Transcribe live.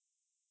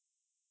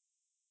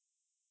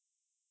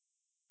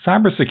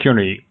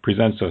Cybersecurity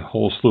presents a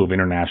whole slew of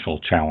international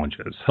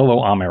challenges.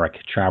 Hello, I'm Eric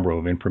Chabrow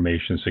of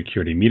Information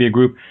Security Media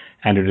Group,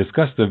 and to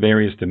discuss the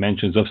various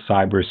dimensions of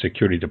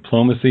cybersecurity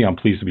diplomacy, I'm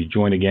pleased to be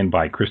joined again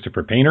by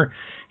Christopher Painter.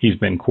 He's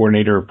been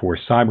coordinator for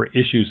cyber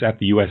issues at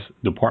the U.S.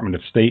 Department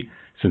of State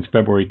since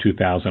February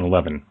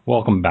 2011.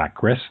 Welcome back,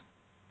 Chris.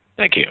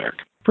 Thank you, Eric.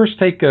 First,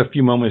 take a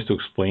few moments to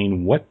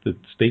explain what the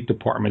State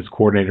Department's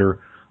coordinator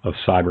of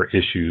cyber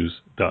issues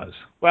does.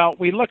 Well,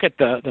 we look at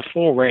the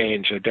full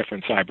range of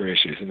different cyber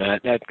issues, and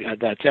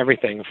that's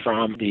everything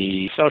from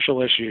the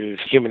social issues,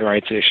 human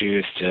rights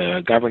issues,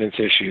 to governance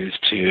issues,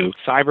 to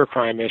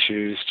cybercrime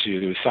issues,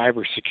 to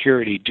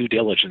cybersecurity due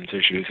diligence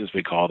issues, as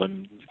we call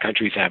them.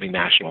 Countries having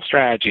national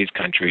strategies,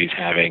 countries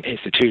having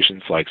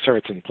institutions like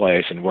CERTs in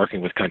place and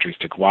working with countries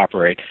to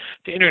cooperate,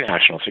 to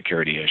international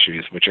security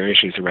issues, which are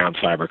issues around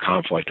cyber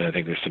conflict. And I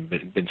think there's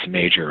been some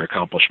major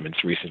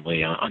accomplishments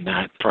recently on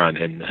that front,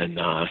 and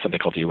something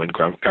called the UN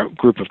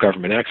Group of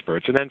Government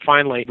Experts. And then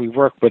finally, we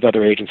work with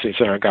other agencies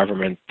in our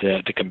government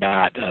to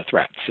combat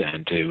threats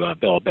and to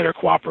build better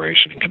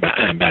cooperation in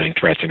combating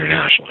threats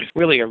internationally.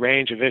 Really a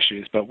range of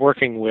issues, but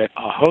working with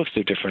a host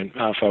of different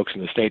folks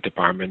in the State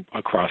Department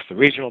across the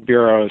regional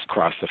bureaus,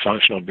 across the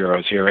functional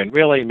bureaus here, and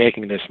really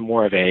making this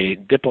more of a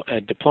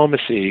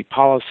diplomacy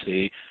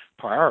policy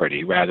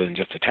priority rather than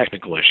just a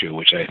technical issue,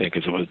 which I think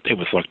it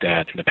was looked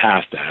at in the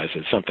past as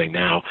something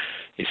now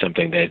is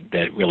something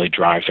that really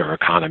drives our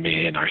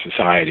economy and our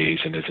societies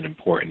and is an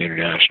important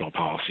international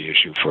policy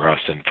issue for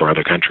us and for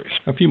other countries.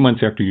 A few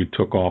months after you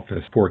took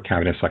office, 4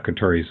 cabinet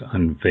secretaries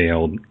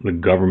unveiled the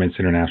government's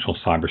international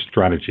cyber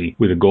strategy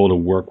with a goal to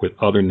work with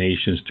other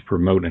nations to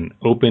promote an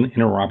open,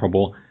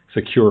 interoperable,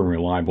 secure, and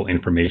reliable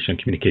information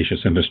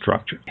communications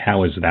infrastructure.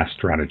 How is that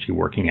strategy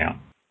working out?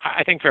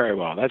 I think very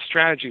well. That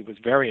strategy was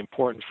very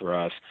important for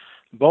us,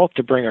 both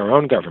to bring our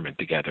own government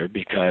together,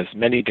 because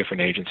many different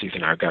agencies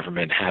in our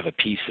government have a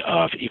piece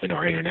of even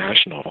our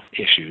international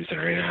issues and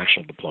our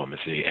international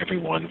diplomacy,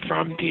 everyone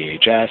from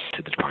DHS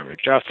to the Department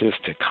of Justice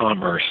to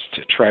Commerce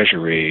to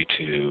Treasury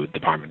to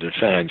Department of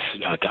Defense,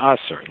 to us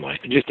certainly.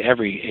 And just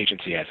every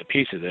agency has a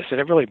piece of this, and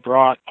it really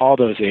brought all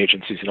those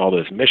agencies and all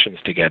those missions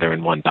together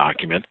in one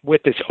document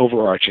with this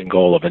overarching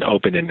goal of an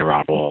open,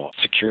 interoperable,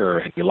 secure,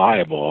 and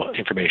reliable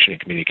information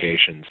and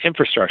communications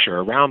infrastructure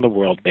around the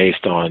world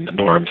based on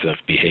norms of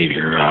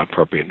behavior,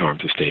 appropriate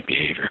norms of state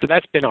behavior. So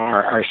that's been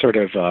our sort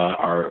of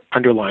our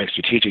underlying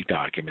strategic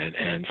document.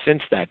 And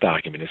since that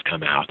document has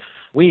come out,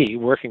 we,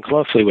 working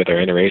closely with our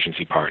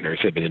interagency partners,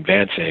 have been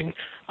advancing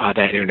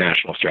that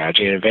international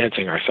strategy and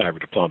advancing our cyber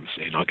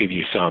diplomacy. And I'll give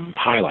you some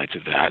highlights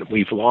of that.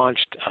 We've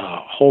launched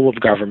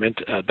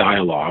whole-of-government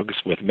dialogues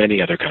with many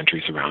other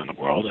countries around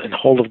the world. And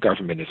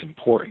whole-of-government is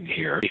important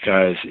here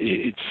because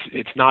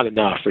it's not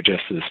enough for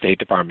just the State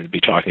Department to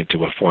be talking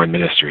to a foreign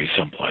ministry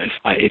someplace.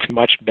 It's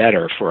much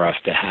better for us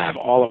to have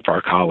all of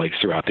our colleagues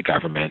throughout the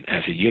government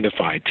as a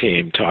unified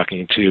team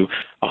talking to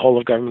a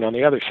whole-of-government on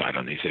the other side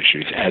on these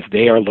issues as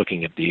they are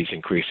looking at these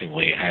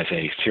increasingly as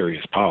a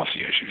serious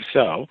policy issue.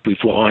 So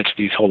we've launched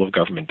these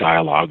whole-of-government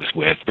dialogues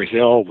with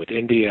Brazil, with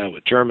India,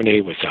 with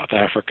Germany, with South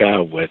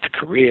Africa, with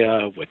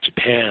Korea, with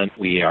Japan.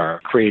 We are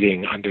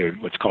creating under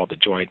what's called the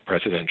Joint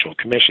Presidential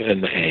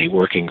Commission, a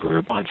working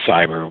group on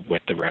cyber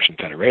with the Russian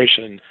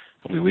Federation.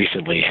 We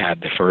recently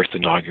had the first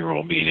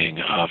inaugural meeting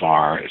of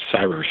our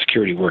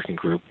cybersecurity working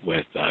group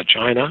with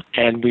China,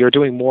 and we are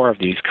doing more of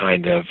these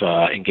kind of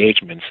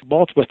engagements,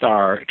 both with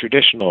our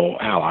traditional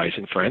allies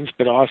and friends,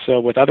 but also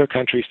with other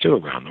countries too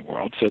around the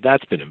world. So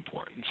that's been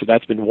important. So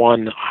that's been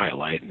one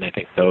highlight, and I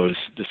think those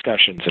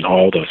discussions in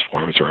all those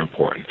forums are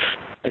important.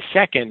 A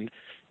second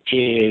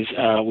is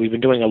we've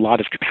been doing a lot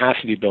of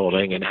capacity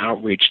building and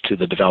outreach to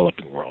the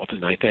developing world,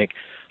 and I think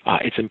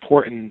it's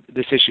important,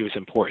 this issue is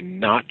important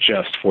not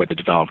just for the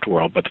developed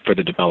world, but for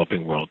the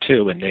developing world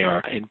too. And they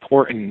are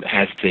important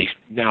as they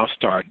now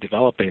start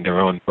developing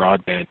their own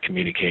broadband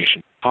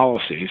communication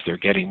policies. They're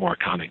getting more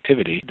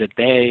connectivity, that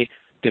they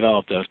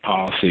develop those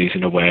policies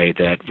in a way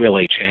that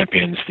really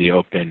champions the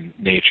open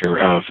nature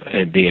of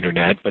the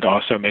Internet, but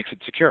also makes it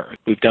secure.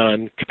 We've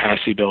done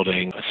capacity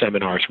building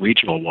seminars,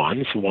 regional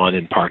ones, one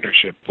in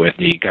partnership with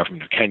the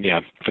government of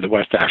Kenya for the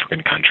West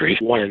African countries,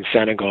 one in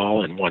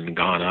Senegal and one in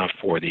Ghana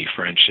for the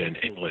French and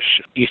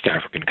English East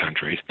African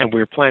countries. And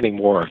we're planning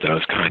more of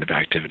those kind of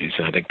activities,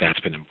 and I think that's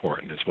been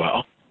important as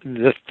well.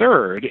 The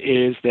third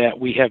is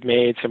that we have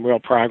made some real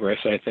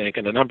progress, I think,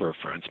 in a number of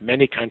fronts.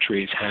 Many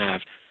countries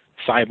have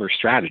cyber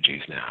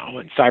strategies now,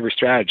 and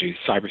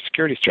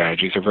cybersecurity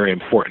strategies are very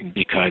important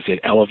because it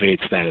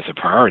elevates that as a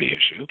priority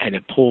issue, and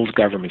it pulls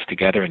governments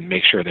together and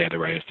makes sure they have the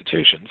right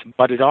institutions.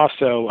 But it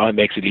also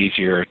makes it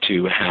easier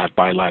to have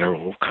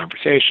bilateral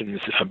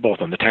conversations, both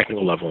on the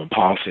technical level and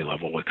policy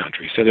level with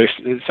countries. So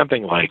there's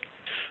something like,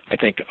 I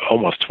think,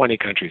 almost 20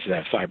 countries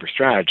that have cyber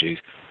strategies.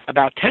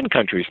 About 10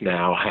 countries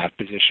now have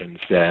positions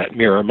that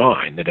mirror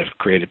mine, that have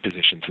created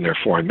positions in their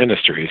foreign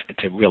ministries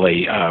to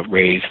really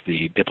raise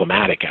the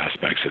diplomatic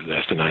aspects of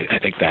this, and I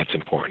think that's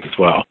important as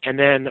well. And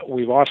then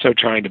we've also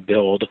trying to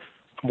build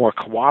more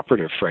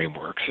cooperative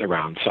frameworks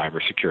around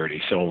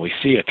cybersecurity. So when we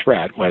see a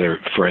threat, whether,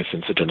 for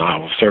instance, a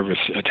denial of service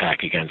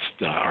attack against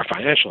our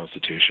financial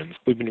institutions,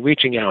 we've been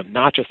reaching out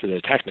not just at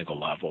a technical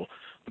level,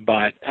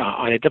 but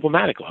on a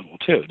diplomatic level,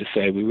 too, to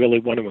say we really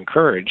want to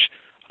encourage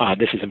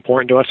this is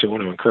important to us. We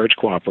want to encourage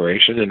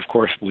cooperation, and of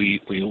course,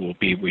 we will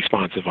be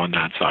responsive on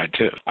that side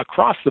too.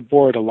 Across the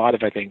board, a lot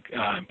of, I think,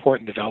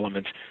 important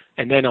developments.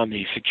 And then on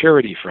the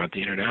security front,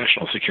 the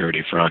international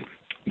security front,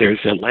 there's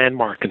a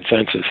landmark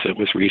consensus that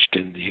was reached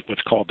in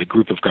what's called the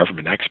Group of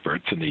Government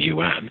Experts in the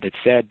UN that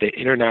said that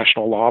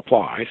international law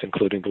applies,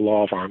 including the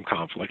law of armed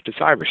conflict, to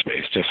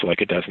cyberspace, just like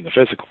it does in the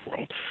physical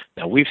world.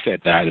 Now, we've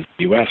said that in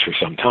the U.S. for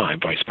some time.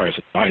 Vice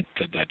President Biden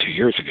said that 2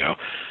 years ago.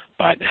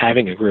 But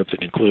having a group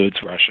that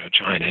includes Russia,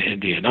 China,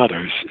 India, and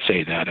others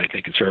say that, I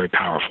think, is very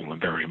powerful and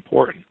very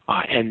important.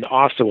 And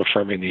also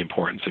affirming the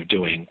importance of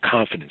doing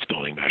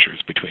confidence-building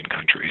measures between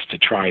countries to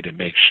try to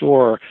make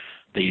sure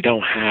that you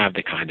don't have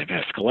the kind of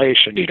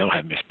escalation, you don't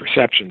have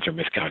misperceptions or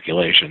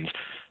miscalculations,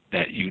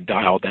 that you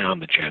dial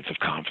down the chance of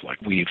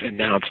conflict.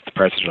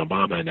 President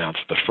Obama announced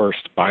the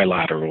first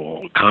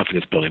bilateral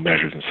confidence-building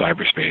measures in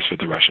cyberspace with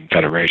the Russian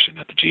Federation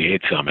at the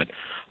G8 summit,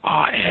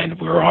 and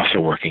we're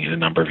also working in a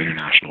number of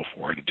international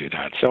fora to do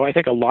that. So I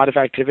think a lot of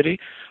activity.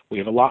 We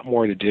have a lot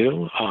more to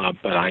do,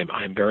 but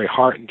I'm very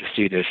heartened to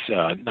see this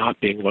not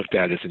being looked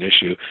at as an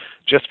issue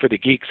just for the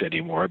geeks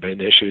anymore, but an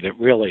issue that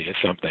really is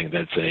something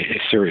that's a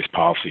serious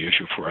policy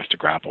issue for us to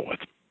grapple with.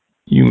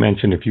 You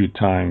mentioned a few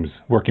times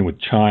working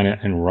with China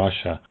and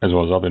Russia, as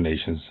well as other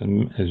nations.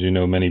 And as you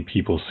know, many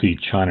people see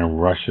China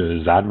and Russia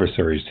as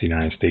adversaries to the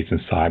United States in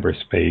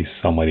cyberspace.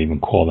 Some might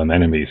even call them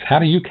enemies. How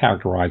do you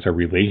characterize our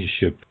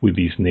relationship with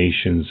these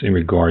nations in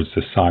regards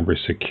to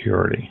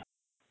cybersecurity?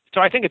 So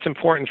I think it's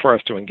important for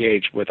us to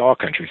engage with all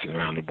countries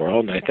around the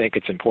world, and I think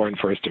it's important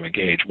for us to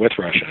engage with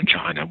Russia and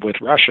China. With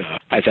Russia,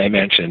 as I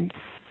mentioned,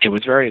 it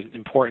was very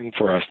important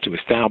for us to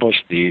establish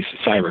these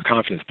cyber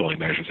confidence building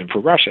measures. And for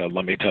Russia,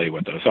 let me tell you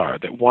what those are.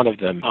 That one of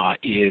them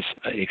is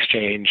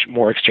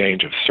more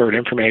exchange of CERT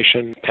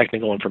information,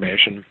 technical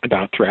information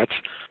about threats.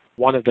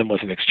 One of them was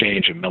an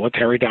exchange of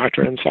military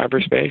doctrine in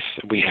cyberspace.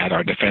 We had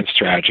our defense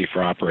strategy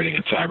for operating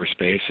in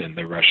cyberspace, and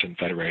the Russian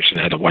Federation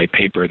had a white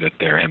paper that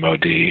their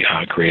MOD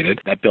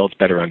created that builds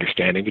better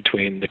understanding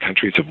between the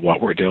countries of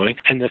what we're doing.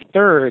 And the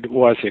third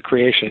was the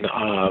creation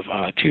of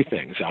two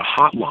things, a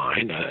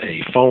hotline,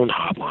 a phone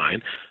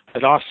hotline,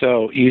 but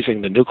also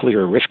using the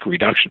Nuclear Risk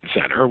Reduction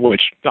Center,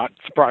 which, not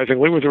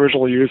surprisingly, was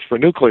originally used for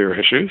nuclear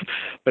issues,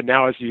 but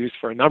now is used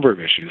for a number of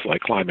issues like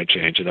climate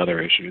change and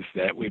other issues,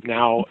 that we've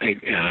now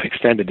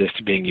extended this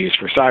to being used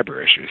for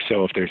cyber issues.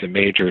 So if there's a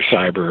major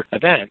cyber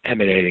event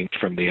emanating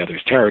from the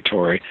other's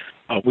territory,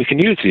 we can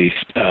use these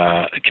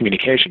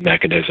communication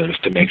mechanisms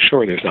to make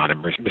sure there's not a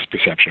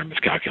misperception or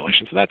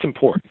miscalculation. So that's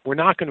important. We're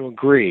not going to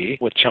agree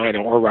with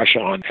China or Russia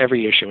on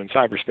every issue in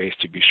cyberspace,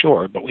 to be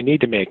sure, but we need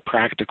to make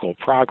practical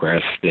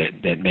progress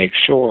that makes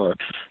sure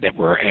that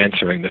we're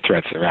answering the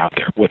threats that are out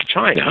there. With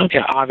China,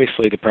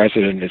 obviously the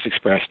president has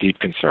expressed deep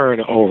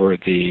concern over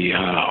the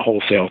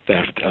wholesale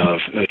theft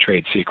of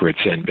trade secrets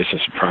and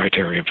business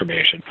proprietary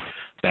information.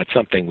 That's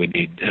something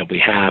we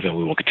have and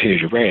we will continue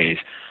to raise.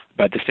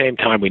 But at the same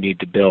time, we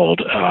need to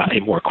build a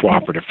more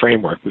cooperative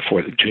framework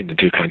between the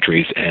two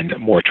countries and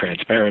more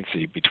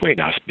transparency between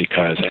us,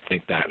 because I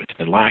think that has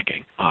been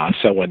lacking.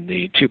 So when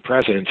the two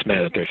presidents met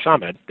at their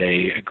summit,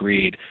 they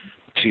agreed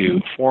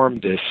to form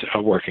this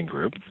working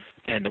group.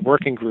 And the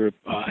working group,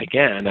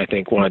 again, I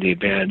think one of the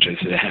advantages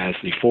is it has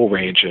the full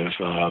range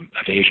of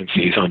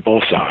agencies on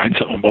both sides,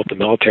 on both the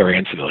military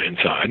and civilian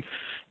side.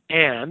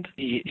 And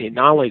it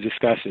not only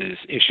discusses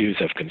issues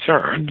of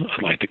concern,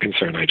 like the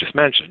concern I just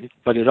mentioned,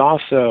 but it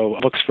also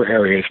looks for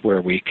areas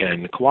where we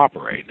can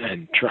cooperate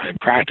and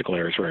practical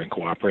areas where we can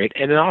cooperate.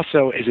 And it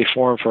also is a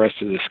forum for us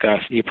to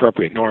discuss the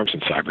appropriate norms in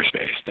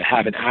cyberspace, to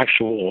have an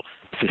actual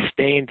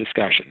sustained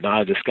discussion,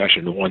 not a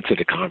discussion once at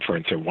a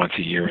conference or once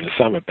a year in a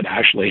summit, but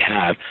actually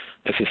have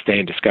a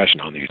sustained discussion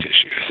on these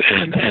issues.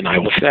 And I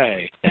will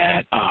say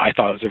that I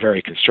thought it was a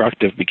very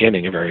constructive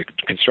beginning, a very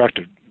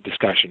constructive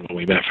discussion when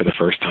we met for the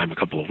first time a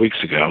couple of weeks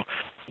ago.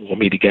 We'll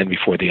meet again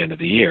before the end of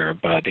the year,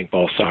 but I think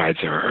both sides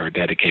are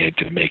dedicated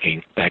to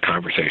making that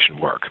conversation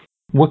work.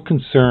 What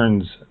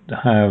concerns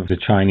have the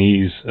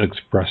Chinese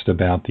expressed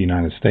about the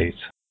United States?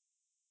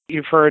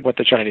 You've heard what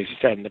the Chinese have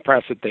said in the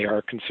press, that they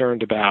are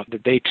concerned about,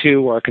 that they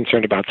too are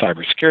concerned about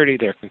cybersecurity.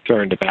 They're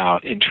concerned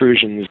about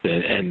intrusions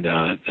and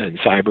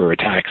cyber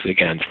attacks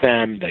against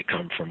them that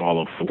come from all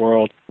over the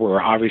world.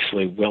 We're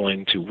obviously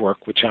willing to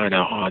work with China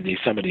on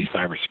some of these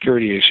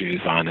cybersecurity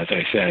issues, on, as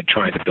I said,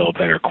 trying to build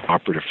better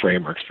cooperative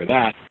frameworks for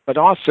that, but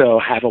also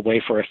have a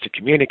way for us to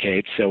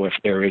communicate. So if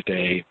there is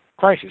a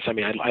crisis. I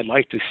mean, I'd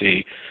like to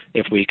see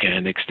if we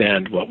can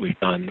extend what we've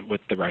done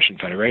with the Russian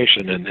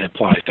Federation and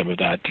apply some of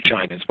that to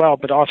China as well,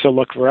 but also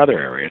look for other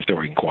areas that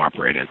we can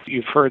cooperate in.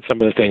 You've heard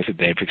some of the things that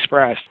they've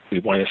expressed.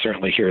 We want to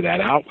certainly hear that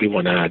out. We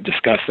want to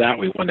discuss that.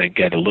 We want to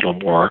get a little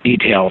more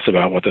details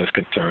about what those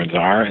concerns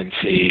are and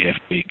see if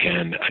we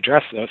can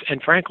address those.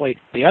 And frankly,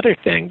 the other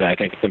thing that I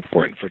think is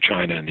important for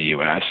China and the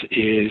U.S.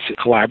 is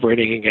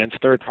collaborating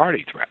against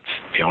third-party threats.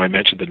 I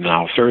mentioned the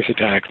denial of service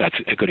attack. That's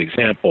a good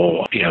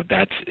example.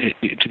 That's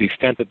to the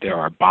extent that there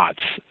are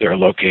bots that are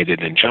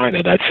located in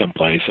China, that's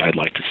someplace I'd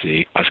like to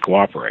see us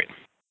cooperate.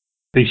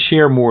 They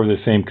share more of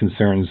the same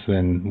concerns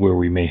than where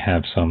we may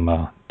have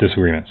some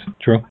disagreements.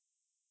 True?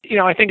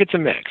 I think it's a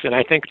mix, and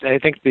I think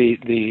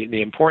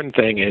the important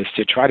thing is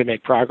to try to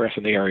make progress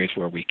in the areas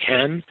where we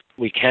can.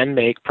 We can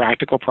make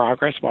practical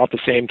progress while at the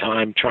same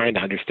time trying to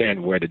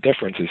understand where the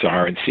differences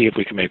are and see if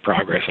we can make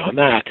progress on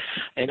that,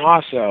 and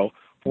also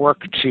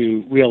work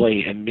to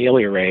really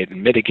ameliorate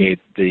and mitigate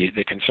the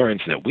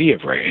concerns that we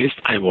have raised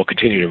and will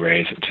continue to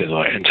raise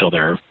until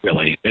they're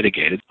really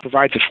mitigated. It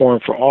provides a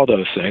forum for all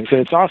those things, and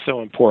it's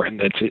also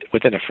important that it's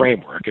within a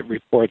framework. It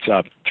reports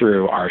up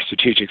through our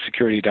strategic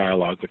security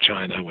dialogue with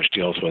China, which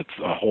deals with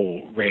a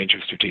whole range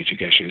of strategic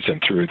issues,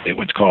 and through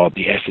what's called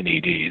the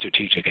SNED,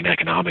 Strategic and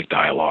Economic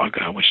Dialogue,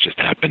 which just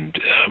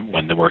happened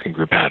when the working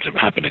group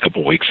happened a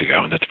couple of weeks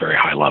ago, and that's very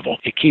high level.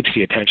 It keeps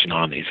the attention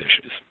on these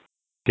issues.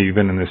 You've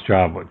been in this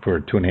job for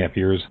 2.5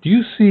 years. Do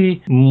you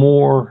see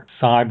more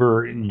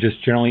cyber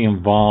just generally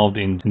involved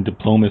in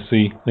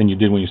diplomacy than you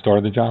did when you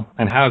started the job?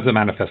 And how does it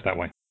manifest that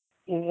way?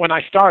 When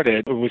I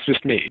started, it was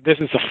just me. This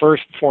is the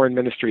first foreign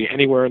ministry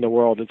anywhere in the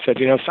world that said,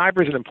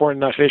 cyber is an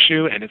important enough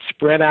issue, and it's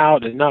spread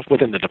out enough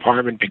within the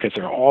department because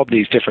there are all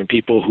these different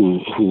people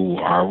who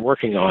are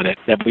working on it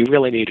that we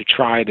really need to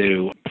try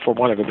to, for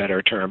want of a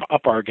better term,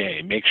 up our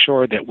game, make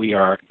sure that we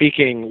are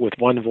speaking with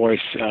one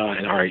voice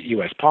in our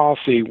U.S.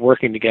 policy,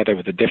 working together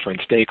with the different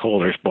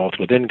stakeholders, both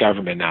within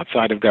government and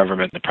outside of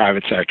government, the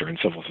private sector and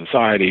civil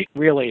society.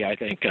 Really, I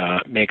think,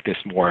 make this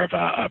more of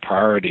a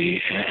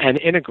priority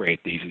and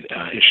integrate these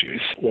issues.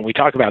 When we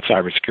talk about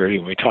cybersecurity,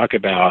 when we talk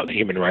about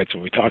human rights,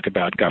 when we talk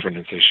about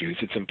governance issues,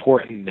 it's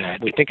important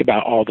that we think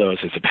about all those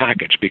as a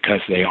package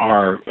because they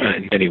are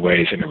in many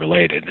ways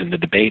interrelated, and the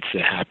debates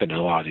that happen in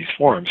a lot of these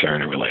forums are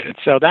interrelated.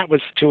 So that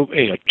was 2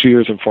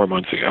 years and 4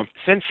 months ago.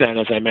 Since then,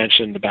 as I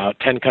mentioned, about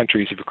 10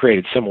 countries have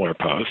created similar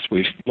posts.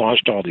 We've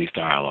launched all these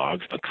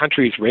dialogues.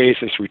 Countries raise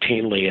this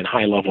routinely in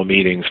high-level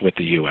meetings with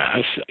the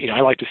U.S.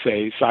 I like to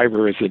say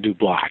cyber is the new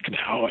black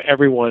now.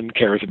 Everyone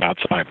cares about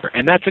cyber,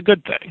 and that's a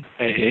good thing.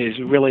 It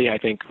is really, I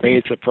think,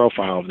 raise the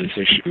profile of this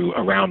issue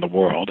around the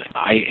world.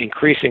 I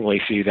increasingly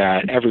see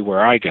that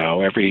everywhere I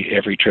go,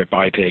 every trip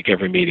I take,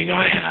 every meeting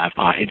I have,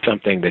 it's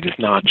something that is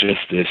not just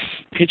this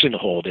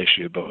pigeonholed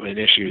issue, but an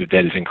issue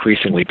that is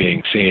increasingly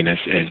being seen as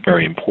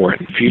very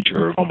important in the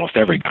future of almost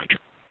every country.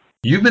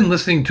 You've been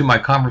listening to my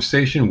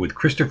conversation with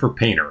Christopher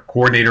Painter,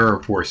 Coordinator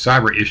for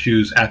Cyber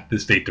Issues at the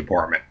State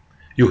Department.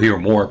 You'll hear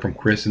more from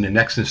Chris in the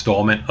next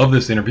installment of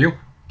this interview.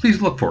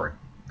 Please look for it.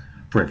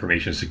 For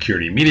Information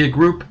Security Media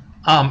Group,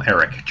 I'm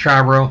Eric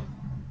Chabrow.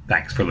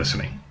 Thanks for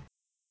listening.